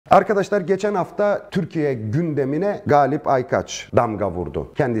Arkadaşlar geçen hafta Türkiye gündemine Galip Aykaç damga vurdu.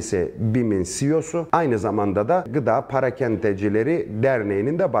 Kendisi BİM'in CEO'su. Aynı zamanda da Gıda Parakendecileri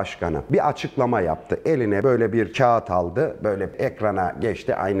Derneği'nin de başkanı. Bir açıklama yaptı. Eline böyle bir kağıt aldı. Böyle ekrana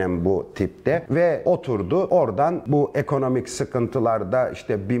geçti aynen bu tipte. Ve oturdu. Oradan bu ekonomik sıkıntılarda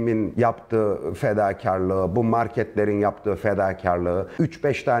işte BİM'in yaptığı fedakarlığı, bu marketlerin yaptığı fedakarlığı,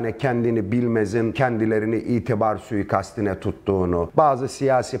 3-5 tane kendini bilmezin kendilerini itibar suikastine tuttuğunu, bazı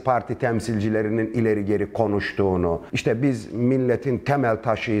siyasi parti temsilcilerinin ileri geri konuştuğunu, işte biz milletin temel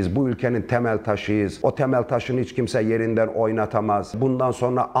taşıyız, bu ülkenin temel taşıyız, o temel taşını hiç kimse yerinden oynatamaz. Bundan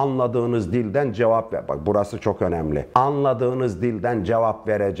sonra anladığınız dilden cevap ver. Bak burası çok önemli. Anladığınız dilden cevap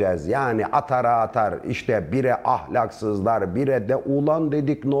vereceğiz. Yani atara atar, işte bire ahlaksızlar, bire de ulan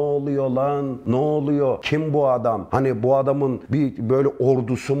dedik ne oluyor lan? Ne oluyor? Kim bu adam? Hani bu adamın bir böyle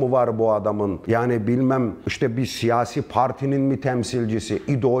ordusu mu var bu adamın? Yani bilmem işte bir siyasi partinin mi temsilcisi?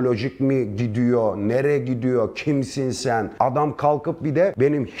 İdeolojik mi gidiyor? Nereye gidiyor? Kimsin sen? Adam kalkıp bir de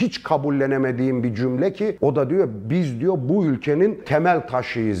benim hiç kabullenemediğim bir cümle ki o da diyor biz diyor bu ülkenin temel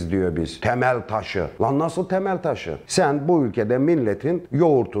taşıyız diyor biz. Temel taşı. Lan nasıl temel taşı? Sen bu ülkede milletin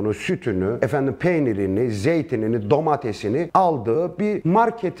yoğurtunu, sütünü, peynirini, zeytinini, domatesini aldığı bir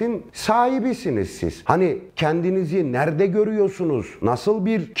marketin sahibisiniz siz. Hani kendinizi nerede görüyorsunuz? Nasıl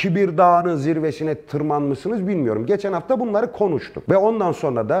bir kibir dağının zirvesine tırmanmışsınız bilmiyorum. Geçen hafta bunları konuştuk. Ve ondan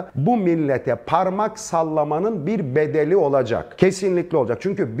sonra da bu millete parmak sallamanın bir bedeli olacak. Kesinlikle olacak.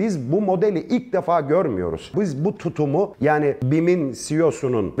 Çünkü biz bu modeli ilk defa görmüyoruz. Biz bu tutumu yani BİM'in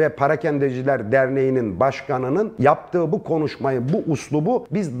CEO'sunun ve Parakendeciler Derneği'nin başkanının yaptığı bu konuşmayı, bu uslubu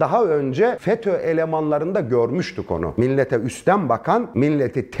biz daha önce FETÖ elemanlarında görmüştük onu. Millete üstten bakan,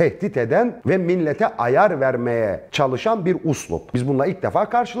 milleti tehdit eden ve millete ayar vermeye çalışan bir uslup. Biz bununla ilk defa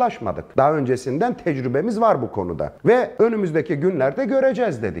karşılaşmadık. Daha öncesinden tecrübemiz var bu konuda. Ve önümüzdeki günlerde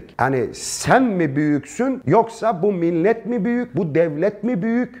göreceğiz dedik. Hani sen mi büyüksün yoksa bu millet mi büyük, bu devlet mi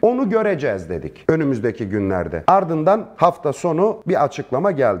büyük onu göreceğiz dedik önümüzdeki günlerde. Ardından hafta sonu bir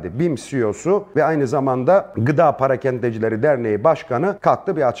açıklama geldi. BİM CEO'su ve aynı zamanda Gıda Parakendecileri Derneği Başkanı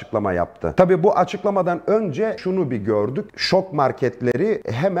kalktı bir açıklama yaptı. Tabii bu açıklamadan önce şunu bir gördük. Şok marketleri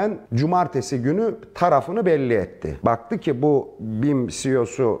hemen cumartesi günü tarafını belli etti. Baktı ki bu BİM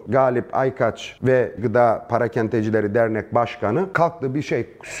CEO'su Galip Aykaç ve Gıda Parakendecileri Dernek Başkanı kalktı bir şey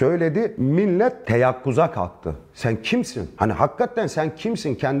söyledi. Millet teyakkuza kalktı. Sen kimsin? Hani hakikaten sen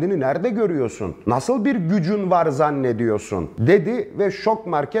kimsin? Kendini nerede görüyorsun? Nasıl bir gücün var zannediyorsun? Dedi ve Şok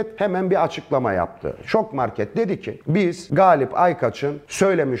Market hemen bir açıklama yaptı. Şok Market dedi ki biz Galip Aykaç'ın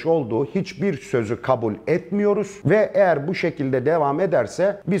söylemiş olduğu hiçbir sözü kabul etmiyoruz ve eğer bu şekilde devam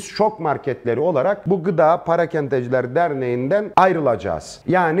ederse biz Şok Marketleri olarak bu Gıda Parakendeciler Derneği'nden ayrılacağız.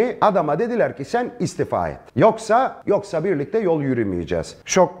 Yani adama dediler ki sen istifa et. Yoksa birlikte yol yürümeyeceğiz.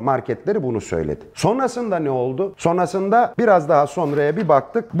 Şok Marketleri bunu söyledi. Sonrasında ne oldu? Sonrasında biraz daha sonraya bir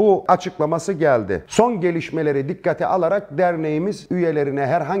baktık. Bu açıklaması geldi. Son gelişmeleri dikkate alarak derneğimiz üyelerine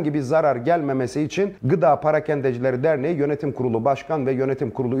herhangi bir zarar gelmemesi için Gıda Parakendecileri Derneği Yönetim Kurulu Başkan ve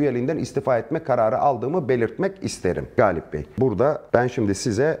Yönetim Kurulu üyeliğinden istifa etme kararı aldığımı belirtmek isterim. Galip Bey, burada ben şimdi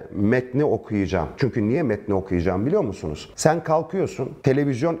size metni okuyacağım. Çünkü niye metni okuyacağım biliyor musunuz? Sen kalkıyorsun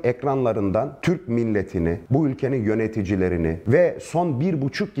televizyon ekranlarından Türk milletini, bu ülkenin yöneticilerini ve son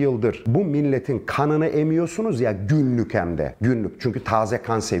 1,5 yıldır bu milletin kanını emiyorsunuz ya günlük hem de. Günlük. Çünkü taze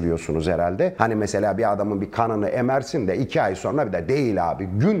kan seviyorsunuz herhalde. Hani mesela bir adamın bir kanını emersin de 2 ay sonra bir de değil abi.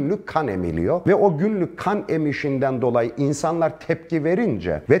 Günlük kan emiliyor ve o günlük kan emişinden dolayı insanlar tepki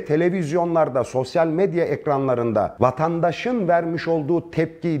verince ve televizyonlarda, sosyal medya ekranlarında vatandaşın vermiş olduğu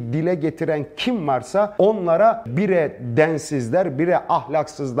tepkiyi dile getiren kim varsa onlara bire densizler, bire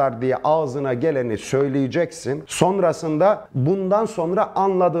ahlaksızlar diye ağzına geleni söyleyeceksin. Sonrasında bundan sonra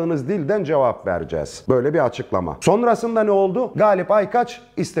anladığınız dilden cevap vereceğiz. Böyle bir açıklama. Sonrasında ne oldu? Galip Aykaç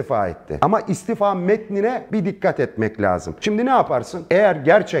istifa etti. Ama istifa metnine bir dikkat etmek lazım. Şimdi ne yaparsın? Eğer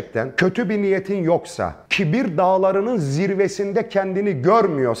gerçekten kötü bir niyetin yoksa, kibir dağlarının zirvesinde kendini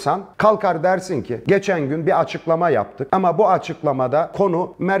görmüyorsan kalkar dersin ki geçen gün bir açıklama yaptık ama bu açıklamada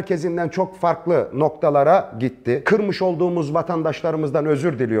konu merkezinden çok farklı noktalara gitti. Kırmış olduğumuz vatandaşlarımızdan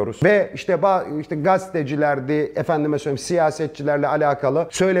özür diliyoruz ve işte gazetecilerdi, siyasetçilerle alakalı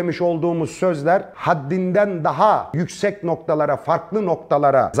söylemiş olduğumuz sözler haddinden kendinden daha yüksek noktalara, farklı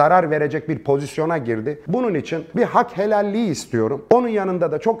noktalara zarar verecek bir pozisyona girdi. Bunun için bir hak helalliği istiyorum. Onun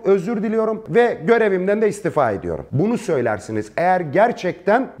yanında da çok özür diliyorum ve görevimden de istifa ediyorum. Bunu söylersiniz. Eğer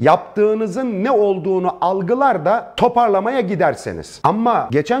gerçekten yaptığınızın ne olduğunu algılar da toparlamaya giderseniz. Ama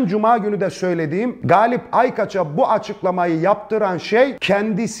geçen cuma günü de söylediğim Galip Aykaç'a bu açıklamayı yaptıran şey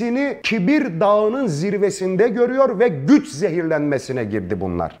kendisini kibir dağının zirvesinde görüyor ve güç zehirlenmesine girdi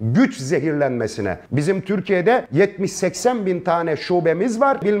bunlar. Güç zehirlenmesine. Bizim Türkiye'de 70-80 bin tane şubemiz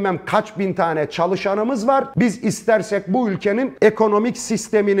var. Bilmem kaç bin tane çalışanımız var. Biz istersek bu ülkenin ekonomik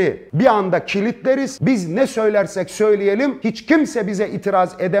sistemini bir anda kilitleriz. Biz ne söylersek söyleyelim hiç kimse bize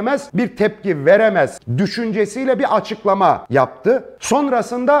itiraz edemez, bir tepki veremez düşüncesiyle bir açıklama yaptı.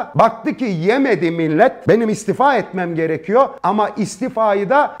 Sonrasında baktı ki yemedi millet. Benim istifa etmem gerekiyor ama istifayı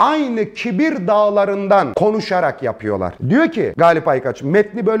da aynı kibir dağlarından konuşarak yapıyorlar. Diyor ki Galip Aykaç,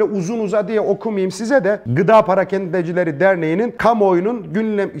 metni böyle uzun uzadıya okumayayım size de, Gıda Parakendecileri Derneği'nin kamuoyunun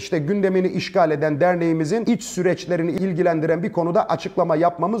gündemini işgal eden derneğimizin iç süreçlerini ilgilendiren bir konuda açıklama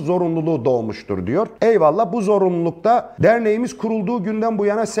yapmamız zorunluluğu doğmuştur diyor. Eyvallah, bu zorunlulukta derneğimiz kurulduğu günden bu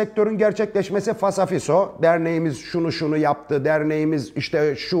yana sektörün gerçekleşmesi fasafiso. Derneğimiz şunu yaptı, derneğimiz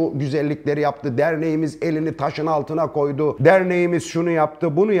işte şu güzellikleri yaptı, derneğimiz elini taşın altına koydu, derneğimiz şunu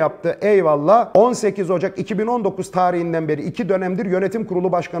yaptı, bunu yaptı. Eyvallah. 18 Ocak 2019 tarihinden beri 2 dönemdir yönetim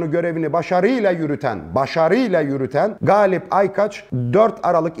kurulu başkanı görevini başarıyla yürüten Galip Aykaç 4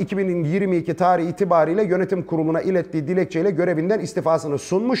 Aralık 2022 tarihi itibariyle yönetim kuruluna ilettiği dilekçeyle görevinden istifasını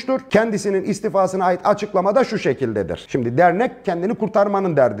sunmuştur. Kendisinin istifasına ait açıklama da şu şekildedir. Şimdi dernek kendini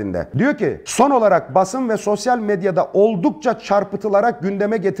kurtarmanın derdinde. Diyor ki, son olarak basın ve sosyal medyada oldukça çarpıtılarak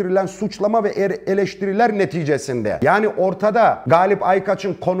gündeme getirilen suçlama ve eleştiriler neticesinde, yani ortada Galip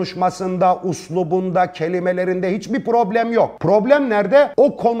Aykaç'ın konuşmasında, uslubunda, kelimelerinde hiçbir problem yok. Problem nerede?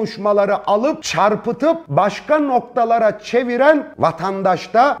 O konuşmaları alıp çarpıtıp başka noktalara çeviren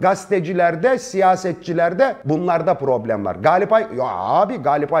vatandaşta, gazetecilerde, siyasetçilerde, bunlarda problem var.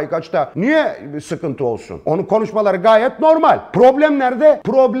 Galip Aykaç'ta niye sıkıntı olsun? Onun konuşmaları gayet normal. Problem nerede?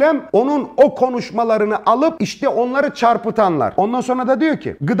 Problem onun o konuşmalarını alıp işte onları çarpıtanlar. Ondan sonra da diyor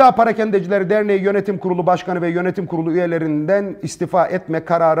ki, Gıda Parakendecileri Derneği Yönetim Kurulu Başkanı ve Yönetim Kurulu üyelerinden istifa etme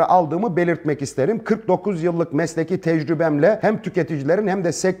kararı aldığımı belirtmek isterim. 49 yıllık mesleki tecrübemle hem tüketicilerin hem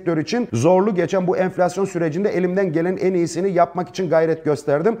de sektör için zorlu geçen bu enflasyon sürecinde elimden gelen en iyisini yapmak için gayret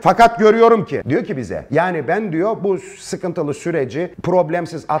gösterdim. Fakat görüyorum ki, diyor ki bize, yani ben diyor bu sıkıntılı süreci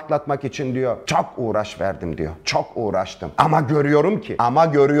problemsiz atlatmak için diyor çok uğraş verdim diyor. Çok uğraştım. Ama görüyorum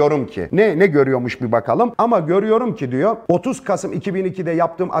ki. Ne görüyormuş bir bakalım. Ama görüyorum ki diyor 30 Kasım 2002'de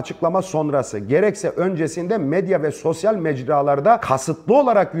yaptığım açıklama sonrası gerekse öncesinde medya ve sosyal mecralarda kasıtlı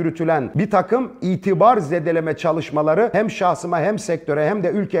olarak yürütülen bir takım itibar zedeleme çalışmaları hem şahsıma hem sektöre hem de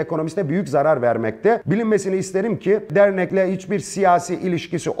ülke ekonomisine büyük zarar vermekte. Bilinmesini isterim ki dernekle hiçbir siyasi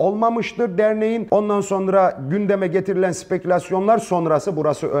ilişkisi olmamıştır derneğin. Ondan sonra gündeme getirilen spekülasyonlar sonrası,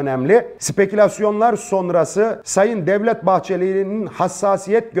 burası önemli, spekülasyonlar sonrası Sayın Devlet Bahçeli'nin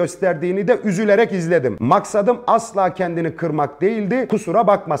hassasiyet gösterdiğini de üzülerek izledim. Maksadım asla kendini kırmak değildi. Kusura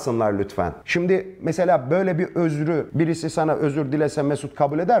bakmasınlar lütfen. Şimdi mesela böyle bir özrü birisi sana özür dilese Mesut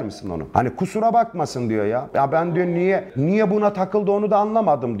kabul eder misin onu? Hani kusura bakmasın diyor ya. Ya ben diyor niye buna takıldı onu da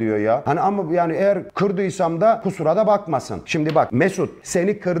anlamadım diyor ya. Hani ama yani eğer kırdıysam da kusura da bakmasın. Şimdi bak Mesut,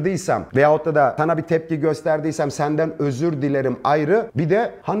 seni kırdıysam veyahut da sana bir tepki gösterdiysem senden özür dilerim ayrı. Bir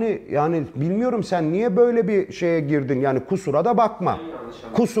de hani yani bilmiyorum sen niye böyle bir şeye girdin, yani kusura da bakma.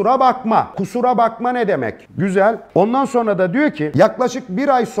 Kusura bakma. Kusura bakma ne demek? Güzel. Ondan sonra da diyor ki yaklaşık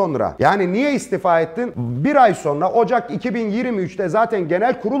bir ay sonra, yani niye istifa ettin? Bir ay sonra Ocak 2023'te zaten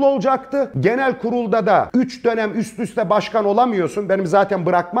genel kurul olacaktı. Genel kurulda da 3 dönem üst üste başkan olamıyorsun. Benim zaten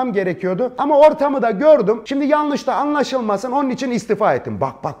bırakmam gerekiyordu. Ama ortamı da gördüm. Şimdi yanlış da anlaşılmasın, onun için istifa ettim.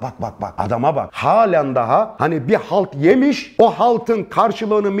 Bak. Adama bak. Halen daha hani bir halt yemiş. O haltın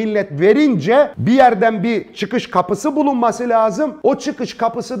karşılığını millet verince bir yerden bir çıkış kapısı bulunması lazım. O çıkış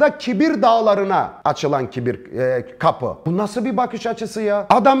kapısı da kibir dağlarına açılan kapı. Bu nasıl bir bakış açısı ya?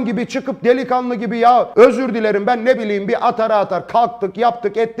 Adam gibi çıkıp delikanlı gibi ya özür dilerim ben ne bileyim bir atar kalktık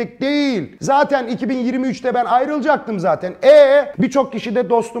yaptık ettik değil. Zaten 2023'te ben ayrılacaktım zaten. Birçok kişi de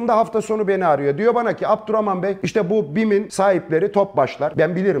dostum da hafta sonu beni arıyor. Diyor bana ki Abdurrahman Bey işte bu BİM'in sahipleri topbaşlar.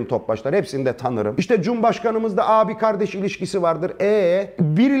 Ben bilirim topbaşlar. Hepsini de tanırım. İşte Cumhurbaşkanımızda abi kardeş ilişkisi vardır.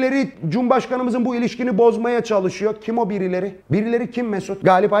 Birileri Cumhurbaşkanımızın bu ilişkini bozmaya çalışıyor. Kim o birileri? Birileri kim mesut?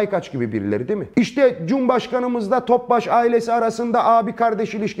 Galip Aykaç gibi birileri değil mi? İşte Cumhurbaşkanımızla Topbaş ailesi arasında abi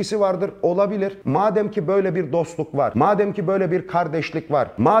kardeş ilişkisi vardır. Olabilir. Madem ki böyle bir dostluk var, madem ki böyle bir kardeşlik var,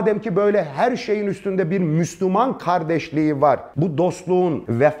 madem ki böyle her şeyin üstünde bir Müslüman kardeşliği var, bu dostluğun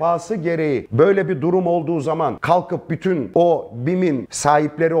vefası gereği böyle bir durum olduğu zaman kalkıp bütün o BİM'in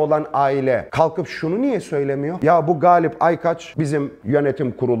sahipleri olan aile kalkıp şunu niye söylemiyor? Ya bu Galip Aykaç bizim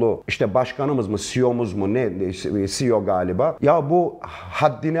yönetim kurulu işte başkanımız mı, CEO'muz mu ne, CEO galiba. Ya bu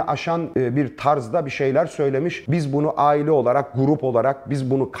haddini aşan bir tarzda bir şeyler söylemiş. Biz bunu aile olarak, grup olarak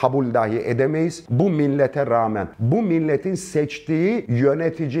biz bunu kabul dahi edemeyiz. Bu millete rağmen, bu milletin seçtiği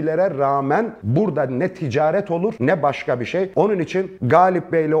yöneticilere rağmen burada ne ticaret olur ne başka bir şey. Onun için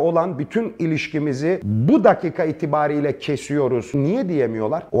Galip Bey'le olan bütün ilişkimizi bu dakika itibariyle kesiyoruz. Niye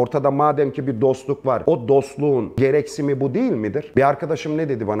diyemiyorlar? Ortada madem ki bir dostluk var. O dostluğun gereksimi bu değil midir? Bir arkadaşım ne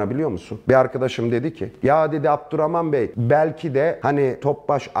dedi bana biliyor musun? Bir arkadaşım dedi ki ya dedi Abdurrahman Bey belki de hani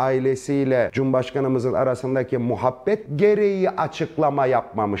Topbaş ailesiyle Cumhurbaşkanımızın arasındaki muhabbet gereği açıklama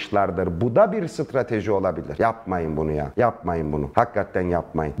yapmamışlardır. Bu da bir strateji olabilir. Yapmayın bunu ya. Yapmayın bunu. Hakikaten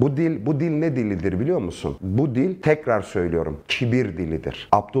yapmayın. Bu dil ne dilidir biliyor musun? Bu dil tekrar söylüyorum. Kibir dilidir.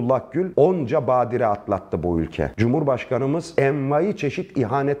 Abdullah Gül onca badire atlattı bu ülke. Cumhurbaşkanımız envai çeşit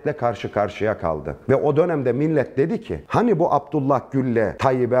ihanetle karşı karşıya kaldı. Ve o dönemde millet dedi ki hani bu Abdullah Gül'le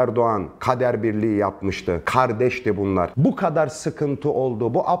Tayyip Erdoğan kader birliği yapmıştı. Kardeşti bunlar. Bu kadar sıkıntı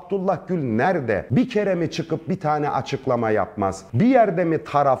oldu. Bu Abdullah Gül nerede? Bir kere mi çıkıp bir tane açıklama yapmaz? Bir yerde mi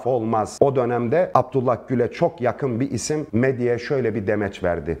taraf olmaz? O dönemde Abdullah Gül'e çok yakın bir isim medyaya şöyle bir demeç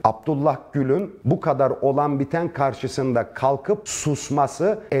verdi. Abdullah Gül'ün bu kadar olan biten karşısında kalkıp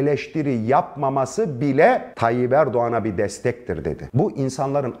susması, eleştiri yapmaması bile Tayyip Erdoğan'a bir destektir dedi. Bu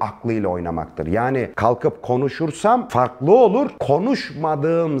insanların aklıyla oynamaktır. Yani kalkıp konuşursam farklı olur.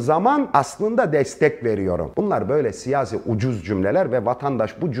 Konuşmadığım zaman aslında destek veriyorum. Bunlar böyle siyasi ucuz cümleler ve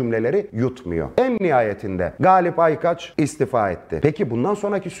vatandaş bu cümleleri yutmuyor. En nihayetinde Galip Aykaç istifa etti. Peki bundan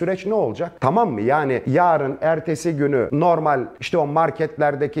sonraki süreç ne olacak? Tamam mı? Yani yarın ertesi günü normal işte o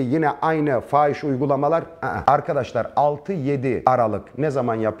marketlerdeki yine aynı fahiş uygulamalar arkadaşlar 6-7 Aralık ne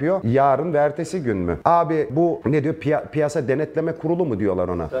zaman yapıyor? Yarın ve ertesi gün mü? Abi bu ne diyor? Piyasa Denetleme Kurulu mu diyorlar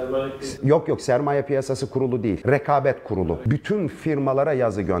ona? Yok sermaye piyasası kurulu değil. Rekabet kurulu. Bütün firmalara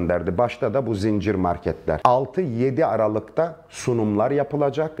yazı gönderdi. Başta da bu zincir marketler. 6-7 Aralık'ta sunumlar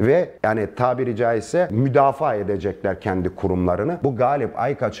yapılacak ve yani tabiri caizse müdafaa edecekler kendi kurumlarını. Bu Galip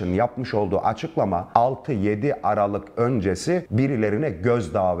Aykaç'ın yapmış olduğu açıklama 6-7 Aralık öncesi birilerine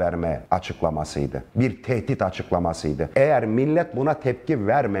gözdağı verme açıklamasıydı. Bir tehdit açıklamasıydı. Eğer millet buna tepki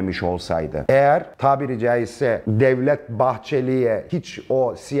vermemiş olsaydı, eğer tabiri caizse Devlet Bahçeli'ye hiç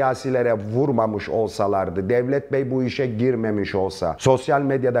o siyasilere vurmamış olsalardı, Devlet Bey bu işe girmemiş olsa, sosyal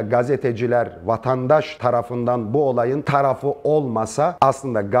medyada gazeteciler vatandaş tarafından bu olayın tarafı olmasa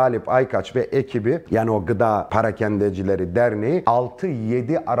aslında Galip Aykaç ve ekibi yani o Gıda Parakendecileri Derneği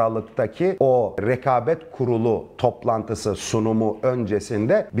 6-7 Aralık'taki o rekabet kurulu toplantısı sunumu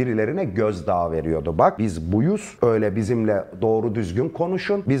öncesinde birilerine gözdağı veriyordu. Bak biz buyuz, öyle bizimle doğru düzgün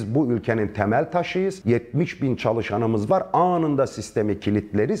konuşun. Biz bu ülkenin temel taşıyız. 70 bin çalışanımız var. Anında sistemi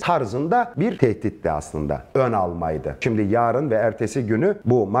kilitleriz tarzında bir tehditti aslında. Ön almaydı. Şimdi yarın ve ertesi günü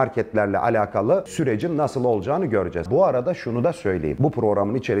bu marketlerle alakalı sürecin nasıl olacağını göreceğiz. Bu arada şunu da söyleyeyim. Bu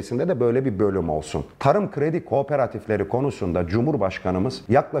programın içerisinde de böyle bir bölüm olsun. Tarım kredi kooperatifleri konusunda Cumhurbaşkanımız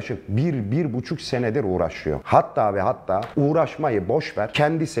yaklaşık 1-1,5 senedir uğraşıyor. Hatta ve hatta uğraşmayı boş ver.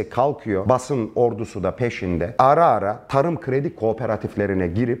 Kendisi kalkıyor. Basın ordusu da peşinde. Ara ara tarım kredi kooperatiflerine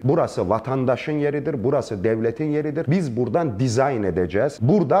girip burası vatandaşın yeridir. Burası devletin yeridir. Biz buradan dizayn edeceğiz.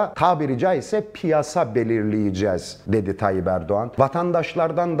 Burada tabiri caizse piyasa belirleyeceğiz dedi Tayyip Erdoğan.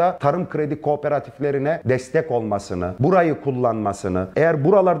 Vatandaşlardan da tarım kredi kooperatiflerine destek olmasını, burayı kullanmasını, eğer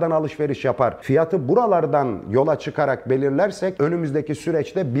buralardan alışveriş yapar, fiyatı buralardan yola çıkarak belirlersek önümüzdeki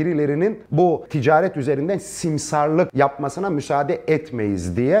süreçte birilerinin bu ticaret üzerinden simsarlık yapmasına müsaade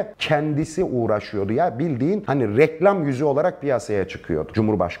etmeyiz diye kendisi uğraşıyordu ya, bildiğin hani reklam yüzü olarak piyasaya çıkıyordu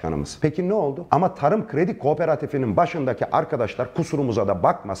Cumhurbaşkanımız. Peki ne oldu? Ama tarım kredi kooperatifinin başındaki arkadaşlar kusurumuza da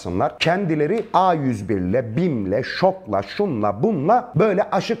bakmasınlar. Kendileri A101'le, BİM'le, ŞOK'la, şunla, bunla böyle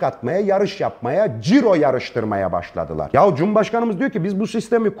aşık atmaya, yarış yapmaya, ciro yarıştırmaya başladılar. Ya Cumhurbaşkanımız diyor ki biz bu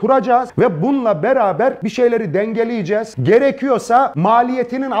sistemi kuracağız ve bununla beraber bir şeyleri dengeleyeceğiz. Gerekiyorsa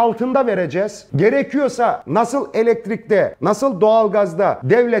maliyetinin altında vereceğiz. Gerekiyorsa nasıl elektrikte, nasıl doğalgazda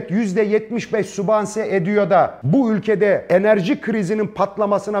devlet %75 sübvanse ediyor da bu ülkede enerji krizinin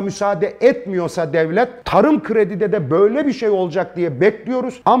patlamasına müsaade etmiyorsa devlet, tarım kredide de böyle bir şey olacak diye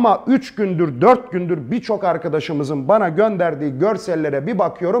bekliyoruz. Ama 3 gündür, 4 gündür birçok arkadaşımızın bana gönderdiği görsellere bir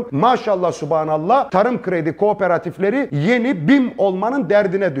bakıyorum. Maşallah subhanallah tarım kredi kooperatifleri yeni BİM olmanın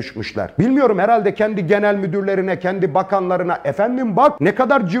derdine düşmüşler. Bilmiyorum, herhalde kendi genel müdürlerine, kendi bakanlarına, efendim bak ne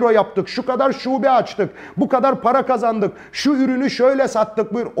kadar ciro yaptık, şu kadar şube açtık, bu kadar para kazandık, şu ürünü şöyle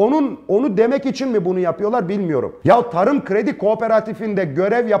sattık, buyur. Onu demek için mi bunu yapıyorlar bilmiyorum. Ya Tarım Kredi Kooperatifinde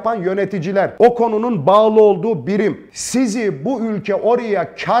görev yapan yöneticiler, o konunun bağlı olduğu birim, sizi bu ülke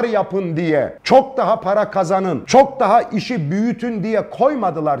oraya kar yapın diye, çok daha para kazanın, çok daha işi büyütün diye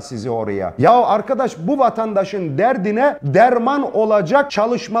koymadılar sizi oraya. Ya arkadaş, bu vatandaşın derdine derman olacak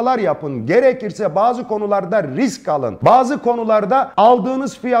çalışmalar yapın. Gerekirse bazı konularda risk alın. Bazı konularda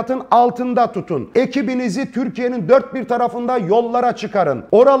aldığınız fiyatın altında tutun. Ekibinizi Türkiye'nin dört bir tarafında yollara çıkarın.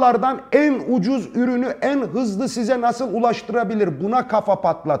 Oralardan en ucuz ürünü en hızlı size nasıl ulaştırabilir? Buna kafa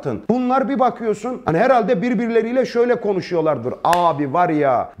patlatın. Bunlar bir bakıyorsun, hani herhalde birbirleriyle şöyle konuşuyorlardır. Abi var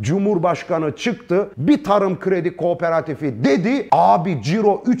ya, Cumhurbaşkanı çıktı, bir tarım kredi kooperatifi dedi. Abi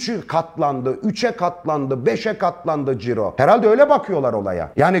ciro 3'e katlandı, 3'e katlandı, 5'e katlandı ciro. Herhalde öyle bakıyorlar olaya.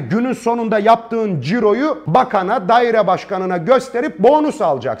 Yani günün sonunda yaptığın ciroyu bakana, daire başkanına gösterip bonus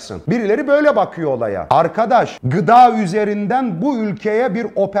alacaksın. Birileri böyle bakıyor olaya. Arkadaş, gıda üzerinden bu ülkeye bir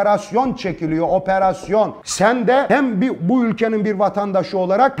operasyon çekiliyor. Operasyon. Sen de hem bu ülkenin bir vatandaşı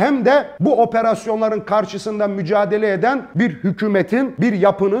olarak hem de bu operasyonların karşısında mücadele eden bir hükümetin, bir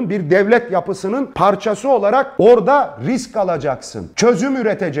yapının, bir devlet yapısının parçası olarak orada risk alacaksın. Çözüm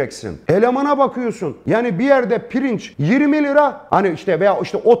üreteceksin. Elemana bakıyorsun. Yani bir yerde pirinç 20 lira, hani işte veya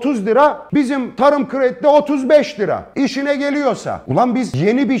işte 30 lira, bizim tarım kredide 35 lira. İşine geliyorsa. Ulan biz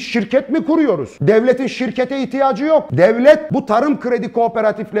yeni bir şirket mi kuruyoruz? Devletin şirkete ihtiyacı yok. Devlet bu tarım kredi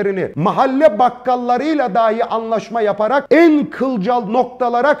kooperatiflerini mahalle bakkallarıyla dahi anlaşma yaparak en kılcal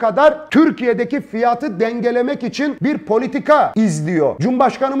noktalara kadar Türkiye'deki fiyatı dengelemek için bir politika izliyor.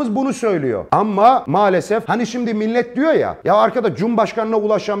 Cumhurbaşkanımız bunu söylüyor. Ama maalesef hani şimdi millet diyor ya arkadaş Cumhurbaşkanına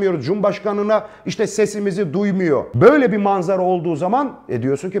ulaşamıyoruz. Cumhurbaşkanına işte sesimizi duymuyor. Böyle bir manzara olduğu zaman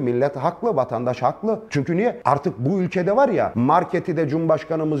diyorsun ki millet haklı, vatandaş haklı. Çünkü niye? Artık bu ülkede var ya, marketi de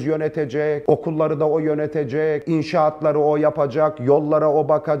Cumhurbaşkanımız yönetecek, okulları da o yönetecek, inşaatları o yapacak, yollara o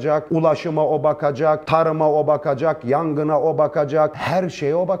bakacak, ulaşıma o bakacak, tarıma o bakacak, yangına o bakacak, her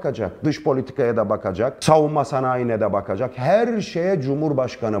şeye o bakacak. Dış politikaya da bakacak, savunma sanayine de bakacak, her şeye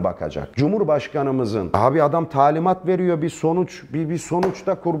Cumhurbaşkanı bakacak. Cumhurbaşkanımızın abi adam talimat veriyor, bir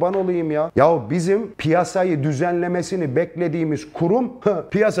sonuçta kurban olayım ya. Ya bizim piyasayı düzenlemesini beklediğimiz kurum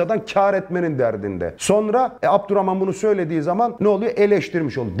piyasadan kar etmenin derdinde. Sonra Abdurrahman bunu söylediği zaman ne oluyor?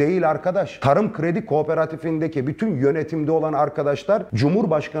 Eleştirmiş oluyor. Değil arkadaş. Tarım Kredi Kooperatifindeki bütün yönetimde olan arkadaşlar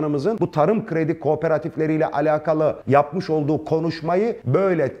Cumhurbaşkanımızın bu tarım kredi kooperatifleriyle alakalı yapmış olduğu konuşmayı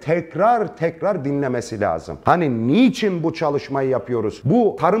böyle tekrar dinlemesi lazım. Hani niçin bu çalışmayı yapıyoruz?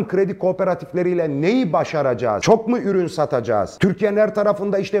 Bu tarım kredi kooperatifleriyle neyi başaracağız? Çok mu ürün satacağız? Türkiye'nin her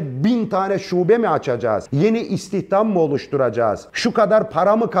tarafında işte 1000 tane şube mi açacağız? Yeni istihdam mı oluşturacağız? Şu kadar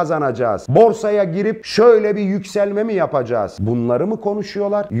para mı kazanacağız? Borsaya girip şöyle bir yükselme mi yapacağız? Bunları mı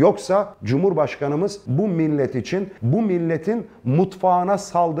konuşuyorlar? Yoksa Cumhurbaşkanımız bu millet için, bu milletin mutfağına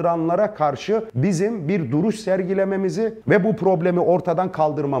saldıranlara karşı bizim bir duruş sergilememizi ve bu problemi ortadan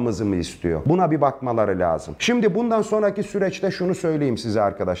kaldırmamızı mı istiyor? Buna bir bakmaları lazım. Şimdi bundan sonraki süreçte şunu söyleyeyim size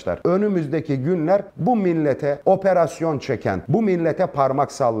arkadaşlar. Önümüzdeki günler bu millete operasyon çeken, bu millete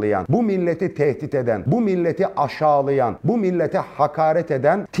parmak sallayan, bu milleti tehdit eden, bu milleti aşağılayan, bu millete hakaret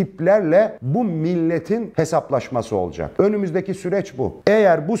eden tiplerle bu milletin hesaplaşması olacak. Önümüzdeki süreç bu.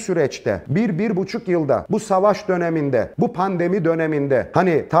 Eğer bu süreçte 1-1,5 yılda, bu savaş döneminde, bu pandemi döneminde,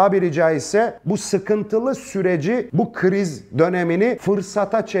 hani tabiri caizse bu sıkıntılı süreci, bu kriz dönemini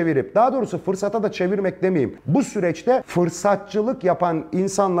fırsata çevirip, daha doğrusu fırsata da çevirmek demeyeyim, bu süreçte fırsatçılık yapan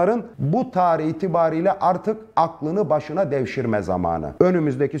insanların bu tarih itibariyle artık aklını başına devşirme zamanı.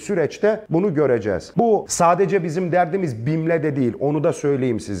 Önümüzdeki süreçte bunu göreceğiz. Bu sadece bizim derdimiz BİM'le de değil, onu da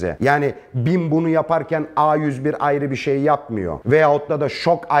söyleyeyim size. Yani BİM bunu yaparken A101 ayrı bir şey yapmıyor. Veyahut da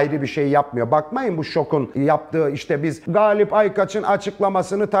şok ayrı bir şey yapmıyor. Bakmayın bu şokun yaptığı, işte biz Galip Aykaç'ın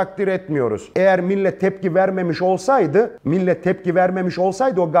açıklamasını takdir etmiyoruz. Eğer millet tepki vermemiş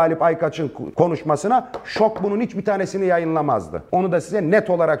olsaydı o Galip Aykaç'ın konuşmasına, şok bunun hiçbir tanesini yayınlamazdı. Onu da size net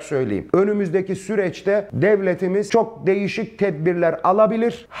olarak söyleyeyim. Önümüzdeki süreçte devletimiz çok değişik tedbirler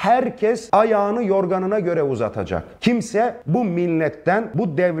alabilir. Herkes ayağını yorganına göre uzatacak. Kimse bu milletten,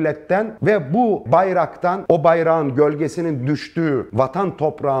 bu devletten ve bu bayraktan, o bayrağın gölgesinin düştüğü vatan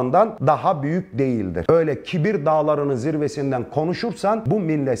toprağından daha büyük değildir. Öyle kibir dağlarının zirvesinden konuşursan bu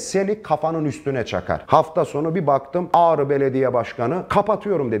millet seni kafanın üstüne çakar. Hafta sonu bir baktım Ağrı Belediye Başkanı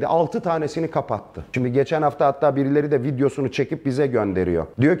kapatıyorum dedi. 6 tanesini kapattı. Şimdi geçen hafta hatta birileri de videosunu çekip bize gönderiyor.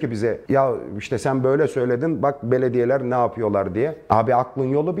 Diyor ki bize ya işte sen böyle söyledin, bak belediyeler ne yapıyorlar diye. Abi aklın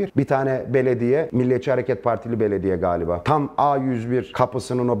yolu bir. Bir tane belediye Milliyetçi Hareket tek partili belediye galiba. Tam A101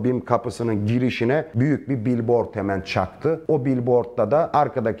 kapısının, o BİM kapısının girişine büyük bir billboard hemen çaktı. O billboardda da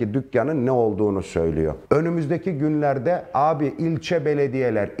arkadaki dükkanın ne olduğunu söylüyor. Önümüzdeki günlerde abi ilçe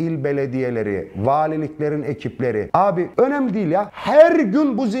belediyeler, il belediyeleri, valiliklerin ekipleri, abi önemli değil ya, her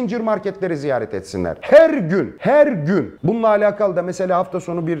gün bu zincir marketleri ziyaret etsinler. Her gün, her gün. Bununla alakalı da mesela hafta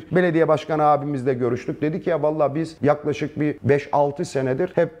sonu bir belediye başkanı abimizle görüştük. Dedi ki ya vallahi biz yaklaşık bir 5-6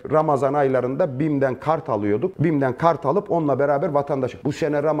 senedir hep Ramazan aylarında BİM'den kart alıyorduk. BİM'den kart alıp onunla beraber vatandaş. Bu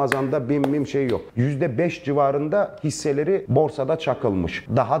sene Ramazan'da BİM şey yok. %5 civarında hisseleri borsada çakılmış.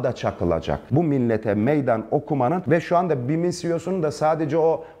 Daha da çakılacak. Bu millete meydan okumanın ve şu anda BİM'in CEO'sunun da sadece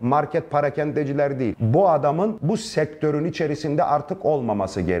o market parakendeciler değil. Bu adamın bu sektörün içerisinde artık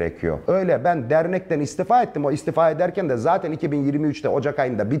olmaması gerekiyor. Öyle ben dernekten istifa ettim. O istifa ederken de zaten 2023'te Ocak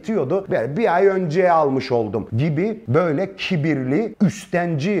ayında bitiyordu. Bir ay önceye almış oldum gibi böyle kibirli,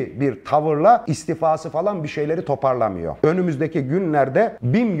 üstenci bir tavırla istifası falan bir şeyleri toparlamıyor. Önümüzdeki günlerde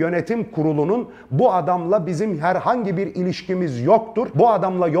BİM Yönetim Kurulu'nun bu adamla bizim herhangi bir ilişkimiz yoktur, bu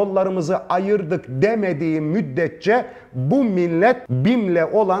adamla yollarımızı ayırdık demediği müddetçe bu millet BİM'le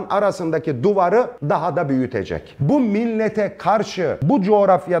olan arasındaki duvarı daha da büyütecek. Bu millete karşı bu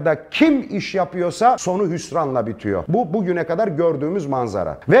coğrafyada kim iş yapıyorsa sonu hüsranla bitiyor. Bu bugüne kadar gördüğümüz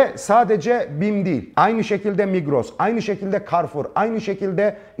manzara. Ve sadece BİM değil. Aynı şekilde Migros, aynı şekilde Carrefour, aynı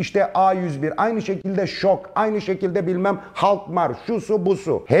şekilde işte A101, aynı şekilde Şok, aynı şekilde bilmem Halkmar, şusu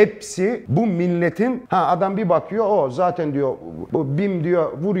busu. Hepsi bu milletin, adam bir bakıyor o zaten diyor bu BİM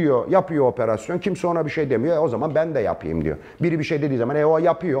diyor vuruyor, yapıyor operasyon. Kimse ona bir şey demiyor. O zaman ben de yapayım diyor. Biri bir şey dediği zaman o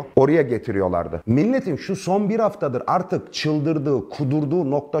yapıyor. Oraya getiriyorlardı. Milletin şu son bir haftadır artık çıldırdığı,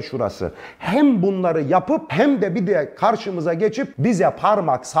 kudurduğu nokta şurası. Hem bunları yapıp hem de bir de karşımıza geçip bize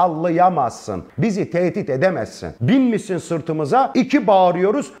parmak sallayamazsın. Bizi tehdit edemezsin. Binmişsin sırtımıza, iki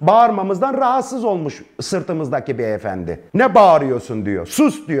bağırıyoruz. Bağırmamızdan rahatsız olmuş sırtımızdaki beyefendi. Ne bağırıyorsun diyor.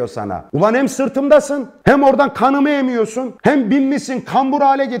 Sus diyor sana. Ulan hem sırtımdasın, hem oradan kanımı emiyorsun, hem binmişsin, kambur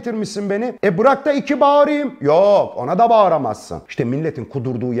hale getirmişsin beni. Bırak da iki bağırayım. Yok, ona da bağıramazsın. İşte milletin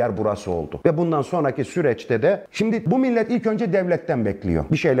kudurduğu yer burası oldu. Ve bundan sonraki süreçte de şimdi bu millet ilk önce devletten bekliyor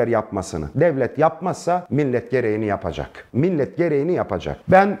bir şeyler yapmasını. Devlet yapmazsa millet gereğini yapacak. Millet gereğini yapacak.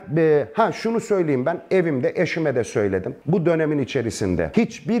 Ben şunu söyleyeyim, ben evimde eşime de söyledim. Bu dönemin içerisinde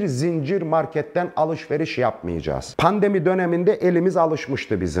hiçbir zincir marketten alışveriş yapmayacağız. Pandemi döneminde elimiz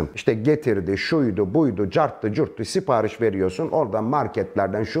alışmıştı bizim. İşte getirdi, şuydu, buydu, carttı, curttu, sipariş veriyorsun. Oradan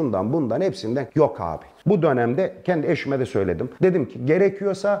marketlerden, şundan, bundan hepsinden yok abi. Bu dönemde kendi eşime de söyledim. Dedim ki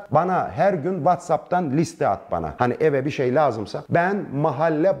gerekiyorsa bana her gün WhatsApp'tan liste at bana. Hani eve bir şey lazımsa ben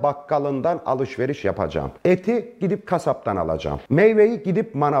mahalle bakkalından alışveriş yapacağım. Eti gidip kasaptan alacağım. Meyveyi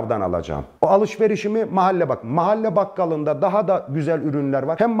gidip manavdan alacağım. O alışverişimi mahalle bakkalında daha da güzel ürünler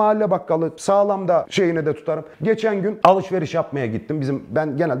var. Hem mahalle bakkalı sağlam da şeyini de tutarım. Geçen gün alışveriş yapmaya gittim.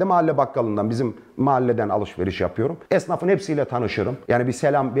 Ben genelde mahalle bakkalından, bizim mahalleden alışveriş yapıyorum. Esnafın hepsiyle tanışırım. Yani bir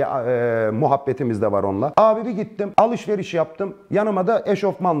selam, bir muhabbetimiz de var onunla. Abi bir gittim, alışveriş yaptım. Yanıma da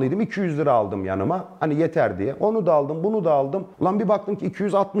eşofmanlıydım. 200 lira aldım yanıma. Hani yeter diye. Onu da aldım, bunu da aldım. Ulan bir baktım ki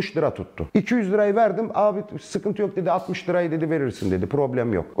 260 lira tuttu. 200 lirayı verdim. Abi sıkıntı yok dedi. 60 lirayı dedi verirsin dedi.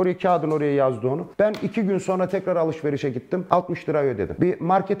 Problem yok. Oraya yazdı onu. Ben 2 gün sonra tekrar alışverişe gittim. 60 lirayı ödedim. Bir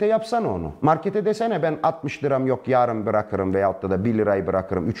markete yapsana onu. Markete desene ben 60 liram yok yarın bırakırım veyahut da 1 lirayı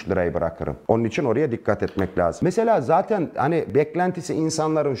bırakırım, 3 lirayı bırakırım. Onun için oraya dikkat etmek lazım. Mesela zaten hani beklentisi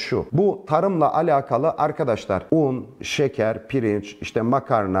insanların şu. Bu tarımla alakalı arkadaşlar un, şeker, pirinç, işte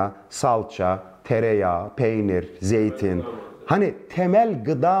makarna, salça, tereyağı, peynir, zeytin. Hani temel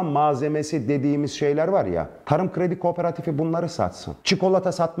gıda malzemesi dediğimiz şeyler var ya, Tarım Kredi Kooperatifi bunları satsın.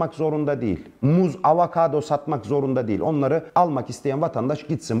 Çikolata satmak zorunda değil. Muz, avokado satmak zorunda değil. Onları almak isteyen vatandaş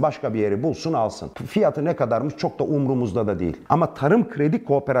gitsin başka bir yeri bulsun alsın. Fiyatı ne kadarmış çok da umrumuzda da değil. Ama Tarım Kredi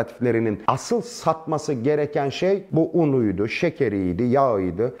Kooperatiflerinin asıl satması gereken şey bu unuydu, şekeriydi,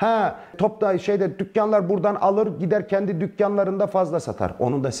 yağıydı. Topta dükkanlar buradan alır gider kendi dükkanlarında fazla satar.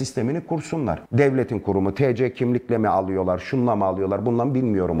 Onun da sistemini kursunlar. Devletin kurumu TC kimlikle mi alıyorlar, şunla mı alıyorlar, bundan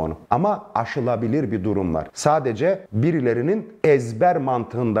bilmiyorum onu. Ama aşılabilir bir durum var. Sadece birilerinin ezber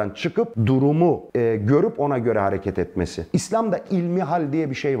mantığından çıkıp durumu görüp ona göre hareket etmesi. İslam'da ilmihal diye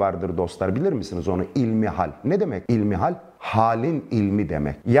bir şey vardır dostlar. Bilir misiniz onu? İlmihal. Ne demek ilmihal? halin ilmi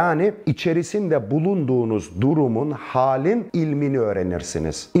demek. Yani içerisinde bulunduğunuz durumun, halin ilmini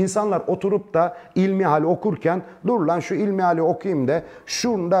öğrenirsiniz. İnsanlar oturup da ilmihal okurken dur lan şu ilmihali okuyayım da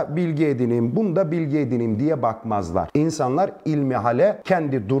şunda bilgi edineyim, bunda bilgi edineyim diye bakmazlar. İnsanlar ilmihale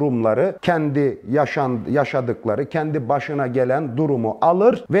kendi durumları, kendi yaşadıkları, kendi başına gelen durumu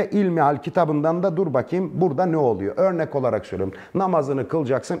alır ve ilmihal kitabından da dur bakayım burada ne oluyor? Örnek olarak söylüyorum. Namazını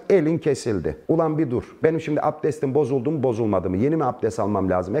kılacaksın, elin kesildi. Ulan bir dur. Benim şimdi abdestim bozuldu mu bozulmadı mı? Yeni mi abdest almam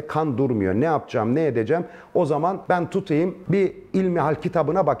lazım? Kan durmuyor. Ne yapacağım? Ne edeceğim? O zaman ben tutayım bir ilmihal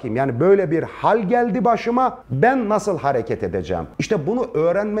kitabına bakayım. Yani böyle bir hal geldi başıma. Ben nasıl hareket edeceğim? İşte bunu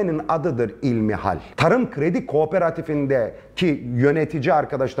öğrenmenin adıdır ilmihal. Tarım Kredi Kooperatifindeki yönetici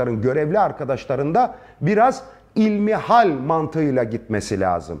arkadaşların, görevli arkadaşların da biraz ilmihal mantığıyla gitmesi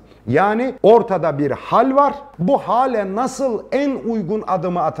lazım. Yani ortada bir hal var. Bu hale nasıl en uygun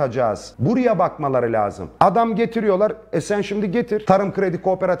adımı atacağız? Buraya bakmaları lazım. Adam getiriyorlar. Sen şimdi getir. Tarım Kredi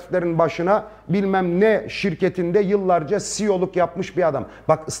Kooperatiflerinin başına bilmem ne şirketinde yıllarca CEO'luk yapmış bir adam.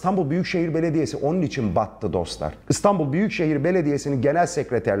 Bak İstanbul Büyükşehir Belediyesi onun için battı dostlar. İstanbul Büyükşehir Belediyesi'nin genel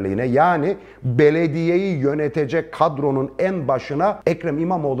sekreterliğine yani belediyeyi yönetecek kadronun en başına Ekrem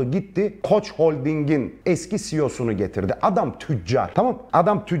İmamoğlu gitti. Koç Holding'in eski CEO'sunu getirdi. Adam tüccar. Tamam?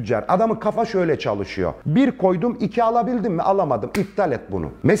 Adam tüccar. Adamın kafa şöyle çalışıyor. Bir koydum, iki alabildim mi? Alamadım. İptal et bunu.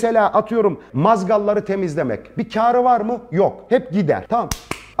 Mesela atıyorum mazgalları temizlemek. Bir kârı var mı? Yok. Hep gider. Tamam.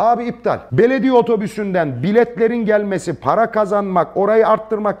 Abi iptal. Belediye otobüsünden biletlerin gelmesi, para kazanmak, orayı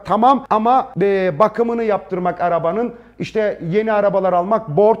arttırmak tamam ama bakımını yaptırmak arabanın, işte yeni arabalar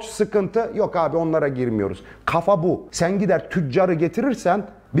almak, borç, sıkıntı yok abi onlara girmiyoruz. Kafa bu. Sen gider tüccarı getirirsen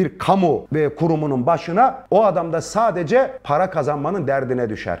bir kamu ve kurumunun başına o adam da sadece para kazanmanın derdine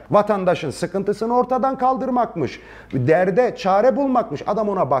düşer. Vatandaşın sıkıntısını ortadan kaldırmakmış. Derde çare bulmakmış. Adam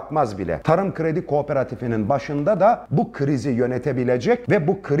ona bakmaz bile. Tarım Kredi Kooperatifinin başında da bu krizi yönetebilecek ve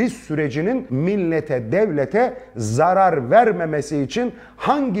bu kriz sürecinin millete, devlete zarar vermemesi için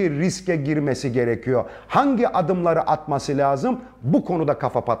hangi riske girmesi gerekiyor? Hangi adımları atması lazım? Bu konuda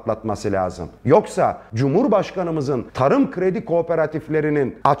kafa patlatması lazım. Yoksa Cumhurbaşkanımızın tarım kredi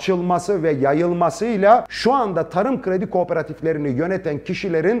kooperatiflerinin açılması ve yayılmasıyla şu anda tarım kredi kooperatiflerini yöneten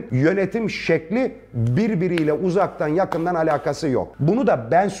kişilerin yönetim şekli birbiriyle uzaktan yakından alakası yok. Bunu da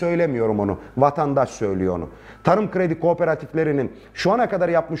ben söylemiyorum onu. Vatandaş söylüyor onu. Tarım kredi kooperatiflerinin şu ana kadar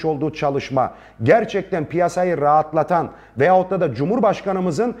yapmış olduğu çalışma gerçekten piyasayı rahatlatan veyahut da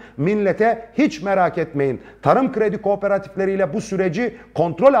Cumhurbaşkanımızın millete hiç merak etmeyin tarım kredi kooperatifleriyle bu süreci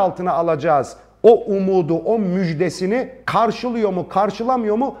kontrol altına alacağız. O umudu, o müjdesini karşılıyor mu,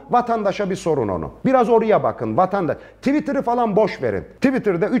 karşılamıyor mu? Vatandaşa bir sorun onu. Biraz oraya bakın vatandaş. Twitter'ı falan boş verin.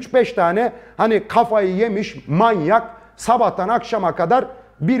 Twitter'da 3-5 tane hani kafayı yemiş manyak sabahtan akşama kadar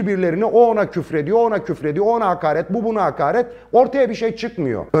birbirlerini o ona küfrediyor, o ona küfrediyor, o ona hakaret, bu buna hakaret. Ortaya bir şey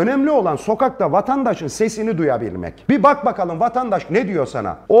çıkmıyor. Önemli olan sokakta vatandaşın sesini duyabilmek. Bir bak bakalım vatandaş ne diyor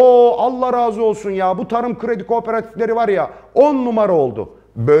sana? O Allah razı olsun ya bu tarım kredi kooperatifleri var ya 10 numara oldu.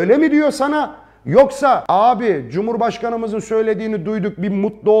 Böyle mi diyor sana? Yoksa abi Cumhurbaşkanımızın söylediğini duyduk, bir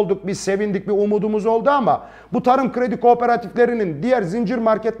mutlu olduk, bir sevindik, bir umudumuz oldu ama bu tarım kredi kooperatiflerinin diğer zincir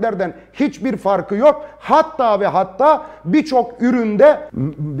marketlerden hiçbir farkı yok. Hatta ve hatta birçok üründe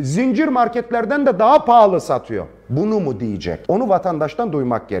zincir marketlerden de daha pahalı satıyor. Bunu mu diyecek? Onu vatandaştan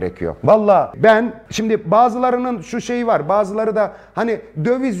duymak gerekiyor. Valla ben şimdi bazılarının şu şeyi var. Bazıları da hani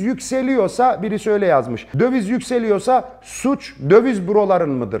döviz yükseliyorsa birisi öyle yazmış. Döviz yükseliyorsa suç döviz büroların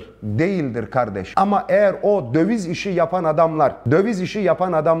mıdır? Değildir kardeş. Ama eğer o döviz işi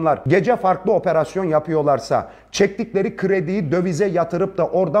yapan adamlar gece farklı operasyon yapıyorlarsa, çektikleri krediyi dövize yatırıp da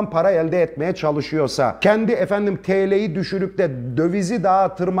oradan para elde etmeye çalışıyorsa, kendi TL'yi düşürüp de dövizi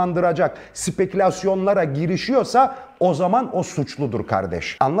daha tırmandıracak spekülasyonlara girişiyorsa o zaman o suçludur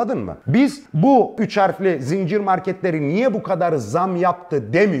kardeş. Anladın mı? Biz bu 3 harfli zincir marketleri niye bu kadar zam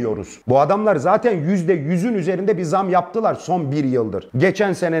yaptı demiyoruz. Bu adamlar zaten %100'ün üzerinde bir zam yaptılar son bir yıldır.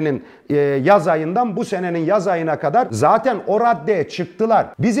 Geçen senenin yaz ayından bu senenin yaz ayına kadar zaten o raddeye çıktılar.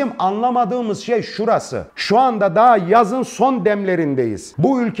 Bizim anlamadığımız şey şurası. Şu anda daha yazın son demlerindeyiz.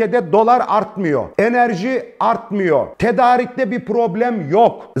 Bu ülkede dolar artmıyor. Enerji artmıyor. Tedarikte bir problem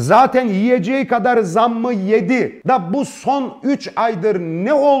yok. Zaten yiyeceği kadar zammı yedi. Da bu son 3 aydır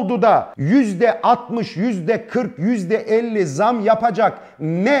ne oldu da %60, %40, %50 zam yapacak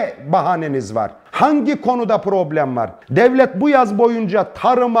ne bahaneniz var? Hangi konuda problem var? Devlet bu yaz boyunca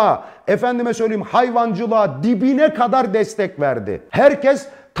tarıma, hayvancılığa dibine kadar destek verdi. Herkes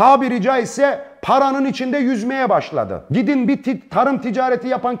tabiri caizse paranın içinde yüzmeye başladı. Gidin bir tarım ticareti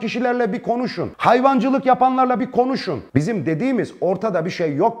yapan kişilerle bir konuşun. Hayvancılık yapanlarla bir konuşun. Bizim dediğimiz ortada bir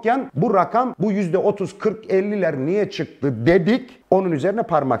şey yokken bu rakam, bu %30, 40, 50'ler niye çıktı dedik. Onun üzerine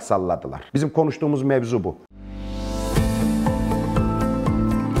parmak salladılar. Bizim konuştuğumuz mevzu bu.